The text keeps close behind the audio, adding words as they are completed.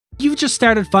You've just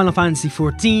started Final Fantasy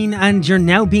XIV and you're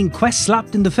now being quest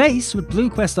slapped in the face with blue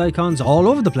quest icons all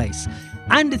over the place.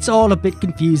 And it's all a bit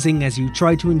confusing as you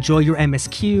try to enjoy your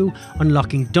MSQ,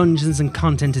 unlocking dungeons and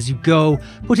content as you go,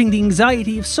 putting the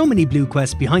anxiety of so many blue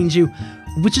quests behind you,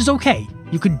 which is okay,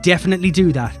 you could definitely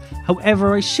do that.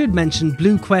 However, I should mention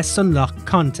blue quests unlock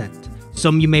content.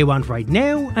 Some you may want right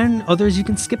now, and others you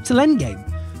can skip till endgame.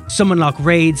 Some unlock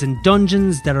raids and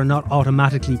dungeons that are not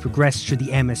automatically progressed through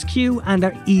the MSQ and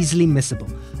are easily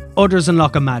missable. Others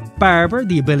unlock a Mad Barber,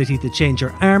 the ability to change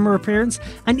your armour appearance,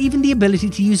 and even the ability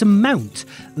to use a mount.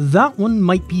 That one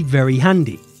might be very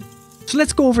handy. So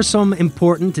let's go over some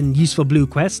important and useful blue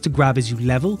quests to grab as you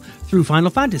level through Final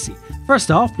Fantasy.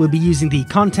 First off, we'll be using the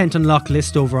content unlock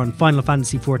list over on Final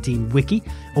Fantasy XIV Wiki,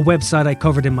 a website I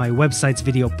covered in my websites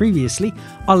video previously.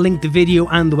 I'll link the video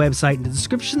and the website in the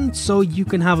description so you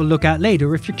can have a look at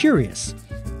later if you're curious.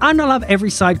 And I'll have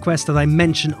every side quest that I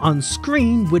mention on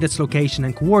screen with its location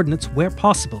and coordinates where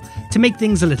possible to make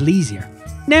things a little easier.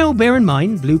 Now, bear in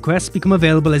mind, blue quests become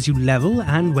available as you level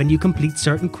and when you complete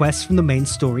certain quests from the main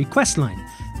story questline.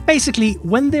 Basically,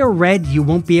 when they're red, you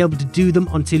won't be able to do them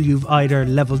until you've either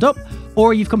leveled up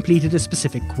or you've completed a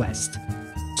specific quest.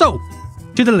 So,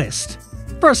 to the list.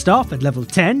 First off, at level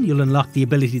 10, you'll unlock the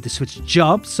ability to switch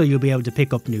jobs, so you'll be able to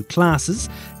pick up new classes.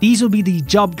 These will be the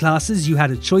job classes you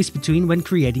had a choice between when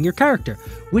creating your character,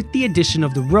 with the addition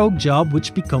of the rogue job,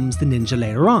 which becomes the ninja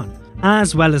later on,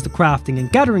 as well as the crafting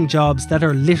and gathering jobs that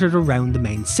are littered around the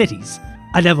main cities.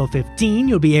 At level 15,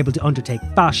 you'll be able to undertake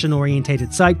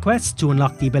fashion-orientated side quests to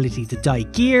unlock the ability to dye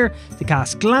gear, to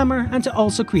cast glamour, and to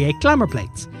also create glamour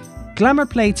plates. Glamour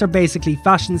plates are basically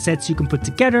fashion sets you can put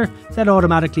together that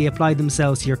automatically apply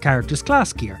themselves to your character's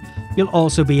class gear. You'll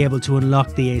also be able to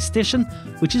unlock the Aesthetician,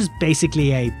 which is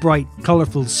basically a bright,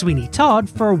 colourful Sweeney Todd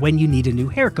for when you need a new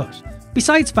haircut.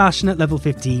 Besides fashion at level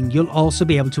 15, you'll also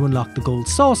be able to unlock the Gold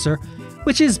Saucer,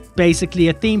 which is basically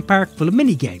a theme park full of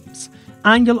mini-games.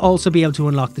 And you'll also be able to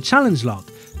unlock the Challenge Log.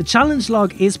 The Challenge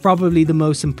Log is probably the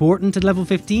most important at level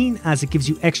 15 as it gives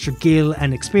you extra gil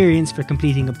and experience for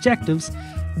completing objectives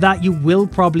that you will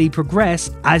probably progress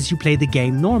as you play the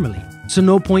game normally, so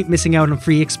no point missing out on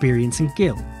free experience and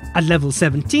gil. At level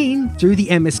 17, through the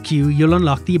MSQ, you'll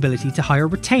unlock the ability to hire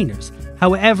retainers.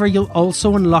 However, you'll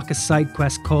also unlock a side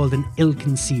quest called an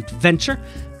Ill-Conceived Venture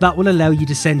that will allow you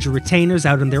to send your retainers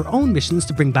out on their own missions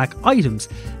to bring back items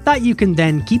that you can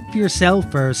then keep for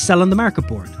yourself or sell on the market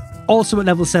board. Also at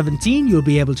level 17, you'll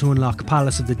be able to unlock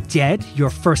Palace of the Dead, your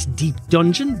first deep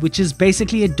dungeon, which is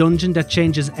basically a dungeon that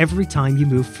changes every time you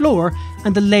move floor,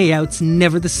 and the layout's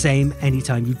never the same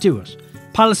anytime you do it.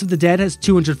 Palace of the Dead has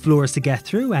 200 floors to get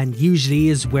through and usually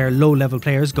is where low-level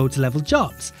players go to level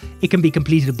jobs. It can be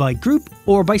completed by group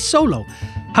or by solo.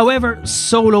 However,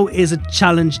 solo is a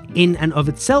challenge in and of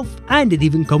itself, and it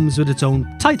even comes with its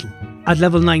own title. At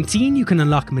level 19, you can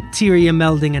unlock Materia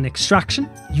Melding and Extraction.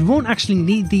 You won't actually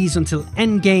need these until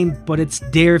endgame, but it's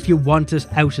there if you want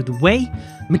it out of the way.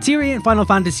 Materia in Final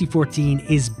Fantasy XIV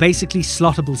is basically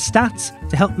slottable stats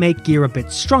to help make gear a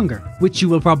bit stronger, which you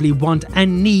will probably want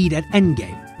and need at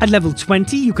endgame. At level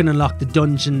 20, you can unlock the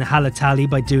dungeon Halatali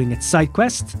by doing its side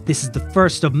quest. This is the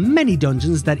first of many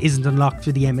dungeons that isn't unlocked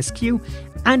through the MSQ,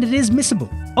 and it is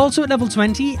missable. Also at level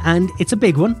 20, and it's a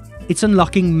big one, it's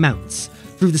unlocking mounts.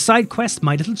 Through the side quest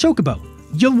My Little Chocobo.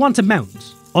 You'll want a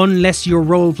mount, unless you're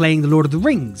role-playing The Lord of the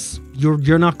Rings.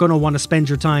 You're not going to want to spend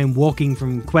your time walking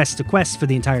from quest to quest for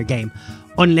the entire game,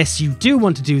 unless you do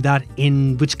want to do that,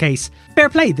 in which case, fair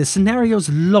play, the scenario's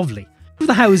lovely. For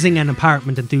the housing and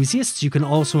apartment enthusiasts, you can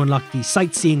also unlock the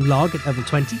Sightseeing Log at level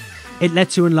 20. It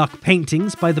lets you unlock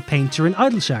paintings by the painter in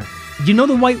Idleshire. You know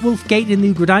the White Wolf Gate in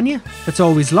New Gridania? That's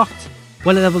always locked.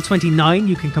 Well, at level 29,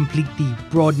 you can complete the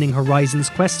Broadening Horizons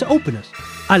quest to open it.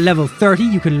 At level 30,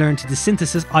 you can learn to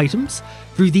desynthesize items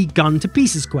through the Gone to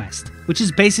Pieces quest, which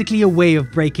is basically a way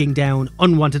of breaking down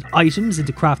unwanted items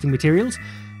into crafting materials,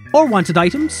 or wanted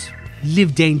items.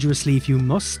 Live dangerously if you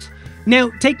must.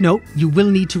 Now, take note, you will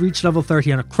need to reach level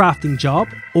 30 on a crafting job,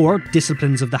 or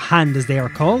Disciplines of the Hand as they are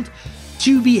called,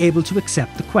 to be able to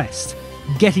accept the quest.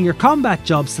 Getting your combat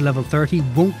jobs to level 30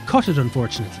 won't cut it,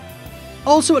 unfortunately.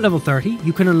 Also at level 30,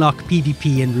 you can unlock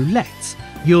PvP and roulettes.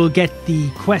 You'll get the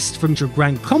quest from your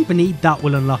Grand Company that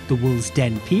will unlock the Wolves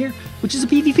Den Pier, which is a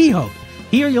PvP hub.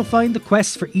 Here you'll find the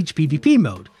quests for each PvP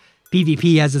mode.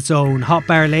 PvP has its own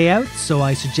hotbar layout, so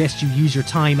I suggest you use your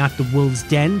time at the Wolves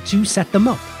Den to set them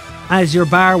up, as your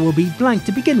bar will be blank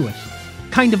to begin with.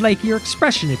 Kind of like your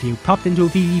expression if you popped into a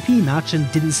PvP match and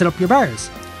didn't set up your bars.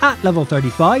 At level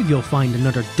 35, you'll find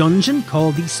another dungeon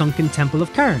called the Sunken Temple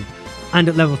of Karn. And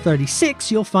at level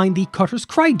 36, you'll find the Cutter's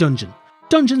Cry dungeon.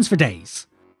 Dungeons for days.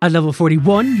 At level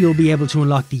 41, you'll be able to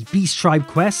unlock the Beast Tribe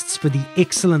quests for the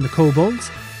Ixal and the Kobolds,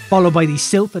 followed by the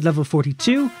Sylph at level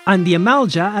 42, and the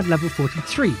Amalja at level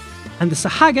 43, and the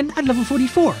Sahagan at level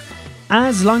 44,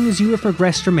 as long as you have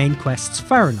progressed your main quests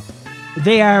far enough.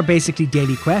 They are basically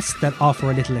daily quests that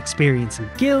offer a little experience and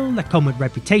gil that come with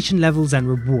reputation levels and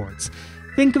rewards.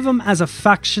 Think of them as a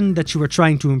faction that you are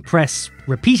trying to impress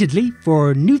repeatedly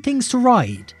for new things to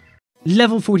ride.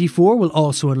 Level 44 will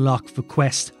also unlock the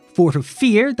quest Fort of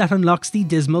Fear that unlocks the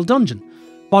Dismal Dungeon,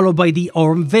 followed by the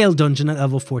Aurum Vale Dungeon at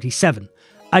level 47,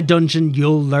 a dungeon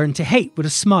you'll learn to hate with a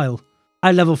smile.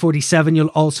 At level 47, you'll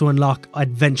also unlock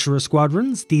Adventurer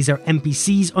Squadrons. These are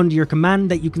NPCs under your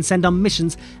command that you can send on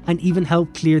missions and even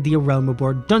help clear the A Realm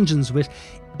Reborn dungeons with,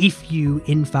 if you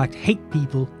in fact hate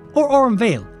people or Aurum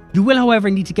Vale. You will, however,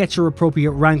 need to get your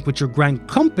appropriate rank with your Grand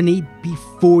Company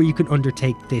before you can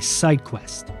undertake this side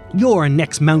quest. Your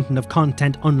next mountain of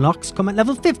content unlocks come at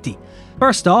level 50.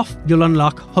 First off, you'll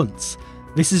unlock Hunts.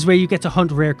 This is where you get to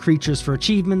hunt rare creatures for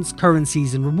achievements,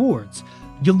 currencies and rewards.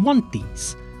 You'll want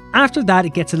these. After that,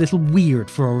 it gets a little weird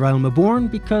for A Realm Reborn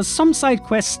because some side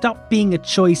quests stop being a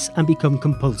choice and become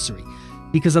compulsory,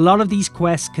 because a lot of these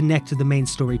quests connect to the main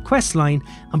story quest line,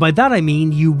 and by that I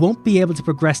mean you won't be able to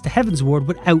progress to Heavensward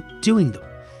without doing them.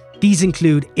 These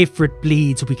include Ifrit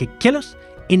Bleeds We Could Kill It,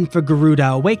 Infa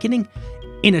Garuda Awakening,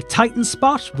 In a Titan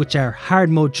Spot, which are hard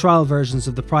mode trial versions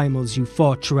of the primals you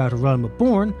fought throughout A Realm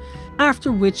Reborn,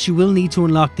 after which you will need to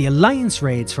unlock the Alliance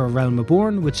raids for A Realm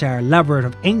Reborn, which are Labyrinth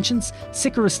of Ancients,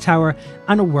 Sycarus Tower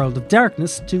and A World of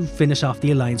Darkness to finish off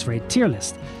the Alliance raid tier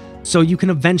list, so you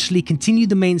can eventually continue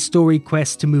the main story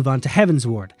quest to move on to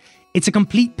Heavensward. It's a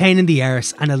complete pain in the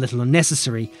arse and a little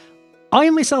unnecessary. I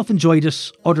myself enjoyed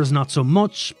it, others not so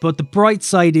much, but the bright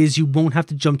side is you won't have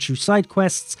to jump through side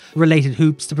quests, related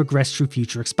hoops to progress through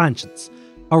future expansions.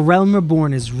 A Realm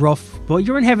Reborn is rough, but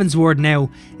you're in Heavensward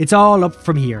now, it's all up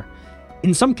from here.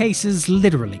 In some cases,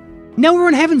 literally. Now we're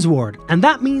in Heavensward, and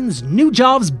that means new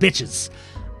jobs, bitches.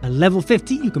 At level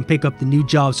 50, you can pick up the new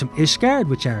jobs from Ishgard,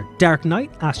 which are Dark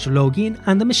Knight, Astrologian,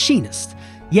 and the Machinist.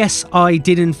 Yes, I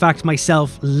did in fact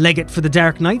myself leg it for the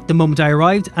Dark Knight the moment I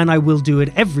arrived, and I will do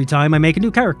it every time I make a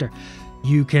new character.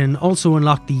 You can also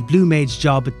unlock the Blue Mage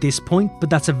job at this point, but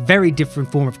that's a very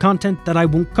different form of content that I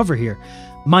won't cover here.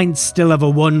 Mine's still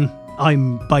level 1.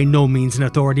 I'm by no means an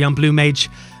authority on Blue Mage.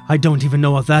 I don't even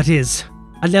know what that is.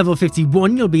 At level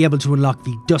 51, you'll be able to unlock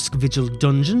the Dusk Vigil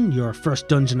dungeon, your first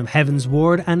dungeon of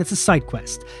Heavensward, and it's a side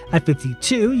quest. At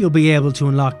 52, you'll be able to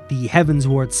unlock the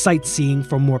Heavensward sightseeing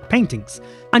for more paintings.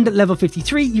 And at level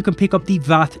 53, you can pick up the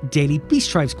Vath daily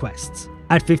Beast Tribes quests.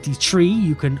 At 53,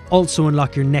 you can also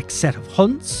unlock your next set of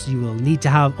hunts. You will need to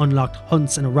have unlocked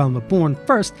hunts in A Realm Reborn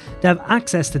first to have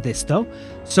access to this though,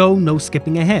 so no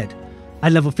skipping ahead.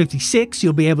 At level 56,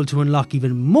 you'll be able to unlock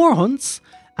even more hunts,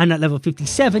 and at level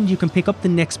 57, you can pick up the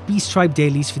next Beast Tribe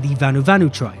dailies for the Vanu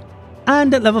Vanu tribe.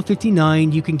 And at level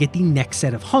 59, you can get the next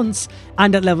set of hunts,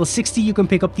 and at level 60, you can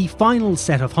pick up the final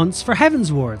set of hunts for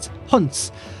Heavensward's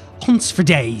hunts. Hunts for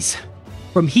days.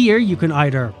 From here, you can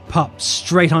either pop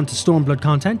straight onto Stormblood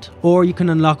content, or you can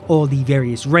unlock all the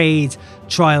various raids,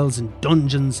 trials and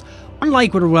dungeons.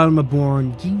 Unlike with A Realm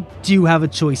Reborn, you do have a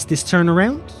choice this turn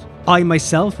around. I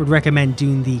myself would recommend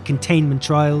doing the Containment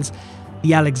trials,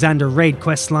 the Alexander Raid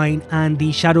questline and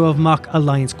the Shadow of Mach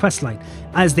Alliance questline,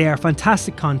 as they are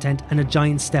fantastic content and a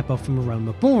giant step up from A Realm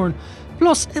Reborn,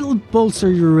 plus it'll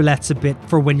bolster your roulettes a bit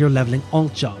for when you're leveling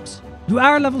alt jobs. You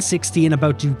are level 60 and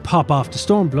about to pop off to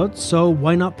Stormblood, so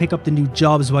why not pick up the new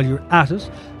jobs while you're at it?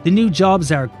 The new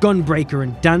jobs are Gunbreaker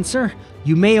and Dancer.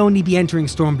 You may only be entering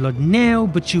Stormblood now,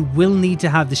 but you will need to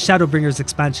have the Shadowbringers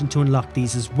expansion to unlock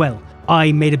these as well.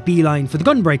 I made a beeline for the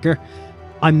Gunbreaker.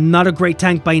 I'm not a great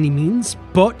tank by any means,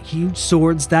 but huge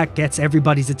swords that gets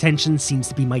everybody's attention seems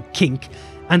to be my kink,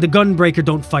 and the Gunbreaker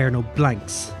don't fire no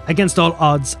blanks. Against all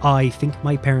odds, I think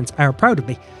my parents are proud of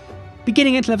me.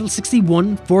 Beginning at level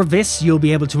 61, for this you'll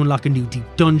be able to unlock a new deep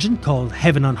dungeon called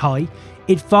Heaven on High.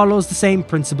 It follows the same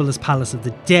principle as Palace of the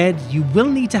Dead. You will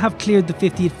need to have cleared the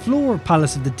 50th floor of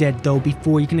Palace of the Dead though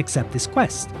before you can accept this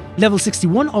quest. Level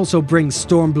 61 also brings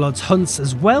Stormblood's hunts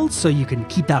as well, so you can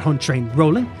keep that hunt train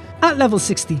rolling. At level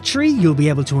 63, you'll be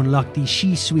able to unlock the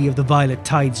Shisui of the Violet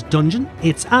Tides dungeon.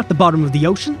 It's at the bottom of the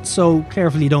ocean, so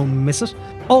carefully don't miss it.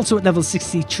 Also at level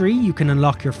 63, you can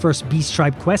unlock your first Beast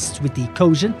Tribe quests with the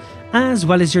Kojin, as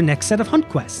well as your next set of hunt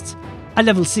quests. At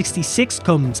level 66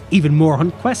 comes even more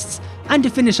hunt quests, and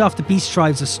to finish off the Beast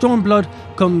Tribes of Stormblood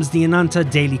comes the Ananta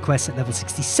daily quest at level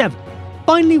 67.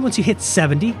 Finally, once you hit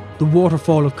 70, the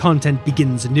waterfall of content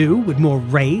begins anew with more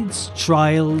raids,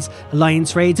 trials,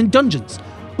 alliance raids and dungeons.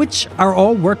 which are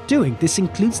all worth doing. This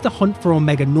includes the hunt for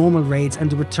Omega normal raids and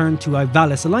the return to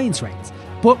Ivalis Alliance raids.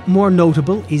 But more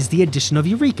notable is the addition of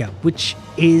Eureka, which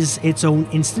is its own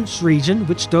instance region,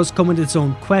 which does come with its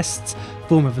own quests,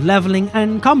 form of leveling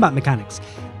and combat mechanics.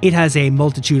 It has a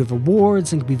multitude of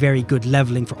rewards and can be very good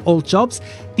leveling for alt jobs.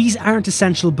 These aren't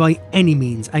essential by any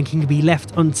means and can be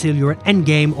left until you're at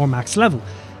endgame or max level,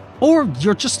 or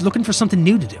you're just looking for something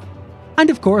new to do. And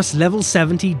of course, level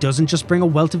 70 doesn't just bring a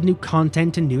wealth of new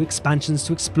content and new expansions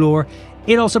to explore,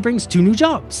 it also brings 2 new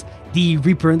jobs, the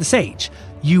Reaper and the Sage.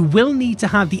 You will need to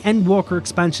have the Endwalker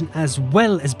expansion as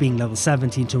well as being level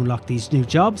 17 to unlock these new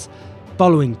jobs.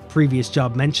 Following previous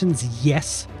job mentions,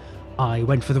 yes, I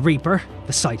went for the Reaper,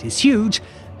 the site is huge,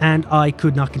 and I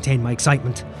could not contain my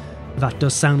excitement. That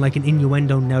does sound like an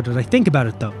innuendo now that I think about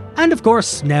it though. And of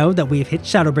course, now that we have hit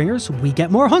Shadowbringers, we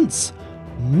get more hunts.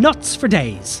 Nuts for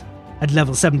days. At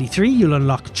level 73, you'll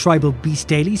unlock tribal beast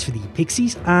dailies for the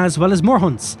pixies, as well as more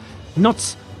hunts.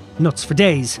 Nuts for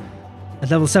days. At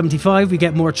level 75, we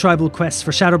get more tribal quests for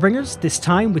Shadowbringers, this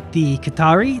time with the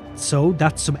Katari, so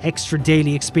that's some extra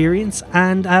daily experience,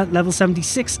 and at level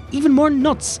 76, even more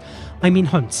hunts.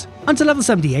 Until level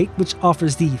 78, which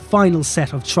offers the final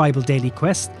set of tribal daily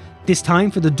quests, this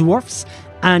time for the dwarfs,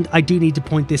 and I do need to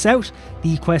point this out,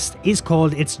 the quest is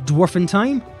called It's Dwarfen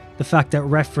Time. The fact that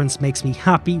reference makes me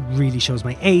happy really shows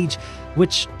my age,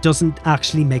 which doesn't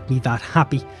actually make me that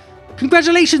happy.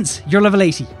 Congratulations, you're level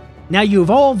 80. Now you have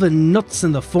all the nuts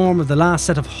in the form of the last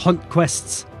set of hunt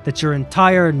quests that your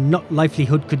entire nut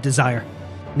livelihood could desire.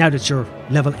 Now that you're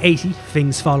level 80,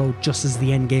 things follow just as the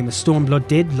endgame of Stormblood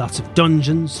did, lots of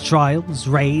dungeons, trials,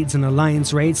 raids and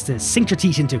alliance raids to sink your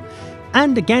teeth into.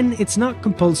 And again, it's not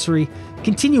compulsory,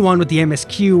 continue on with the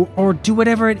MSQ or do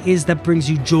whatever it is that brings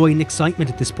you joy and excitement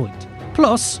at this point.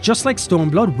 Plus, just like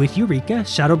Stormblood with Eureka,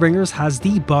 Shadowbringers has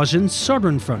the Bajin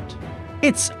Southern Front.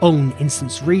 Its own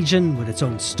instance region with its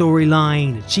own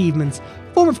storyline, achievements,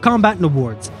 form of combat and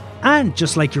awards. And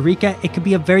just like Eureka, it can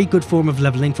be a very good form of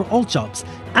leveling for alt jobs.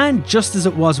 And just as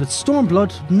it was with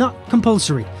Stormblood, not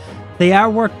compulsory. They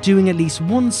are worth doing at least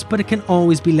once, but it can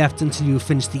always be left until you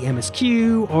finish the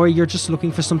MSQ or you're just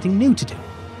looking for something new to do.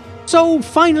 So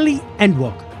finally,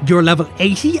 Endwalker. You're level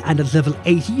 80, and at level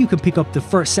 80 you can pick up the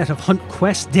first set of hunt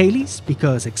quest dailies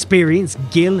because experience,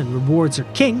 gil and rewards are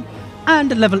king.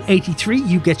 And at level 83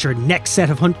 you get your next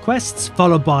set of hunt quests,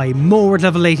 followed by more at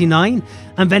level 89,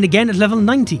 and then again at level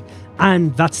 90.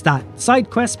 And that's that. Side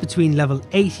quests between level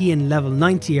 80 and level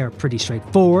 90 are pretty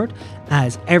straightforward,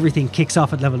 as everything kicks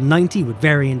off at level 90 with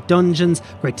variant dungeons,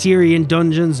 criterion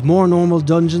dungeons, more normal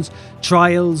dungeons,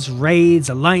 trials, raids,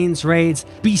 alliance raids,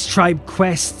 beast tribe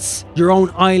quests, your own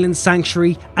island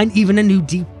sanctuary, and even a new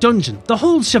deep dungeon. The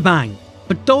whole shebang.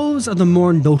 But those are the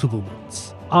more notable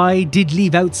ones. I did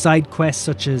leave out side quests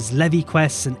such as levy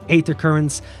quests and aether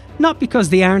currents, not because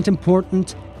they aren't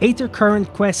important. Aether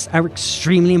current quests are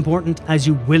extremely important, as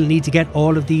you will need to get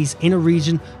all of these in a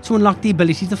region to unlock the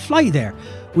ability to fly there,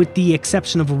 with the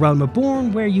exception of A Realm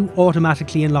Reborn where you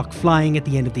automatically unlock flying at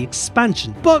the end of the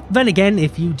expansion. But then again,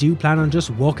 if you do plan on just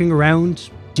walking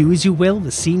around, do as you will,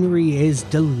 the scenery is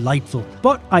delightful.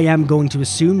 But I am going to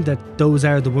assume that those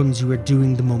are the ones you are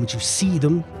doing the moment you see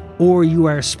them, or you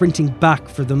are sprinting back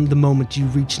for them the moment you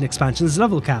reach an expansion's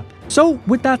level cap. So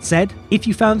with that said, if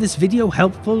you found this video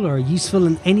helpful or useful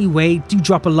in any way, do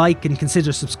drop a like and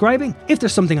consider subscribing. If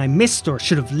there's something I missed or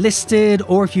should have listed,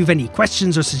 or if you have any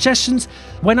questions or suggestions,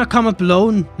 why not comment below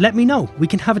and let me know. We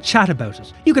can have a chat about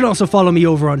it. You can also follow me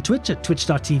over on Twitch at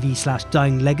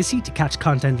twitch.tv/dyinglegacy to catch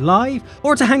content live,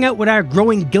 or to hang out with our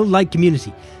growing guild-like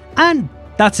community. And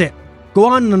that's it. Go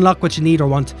on and unlock what you need or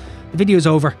want. The video's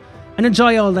over. And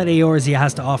enjoy all that Eorzea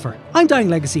has to offer. I'm Dying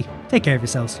Legacy, take care of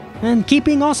yourselves, and keep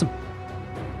being awesome.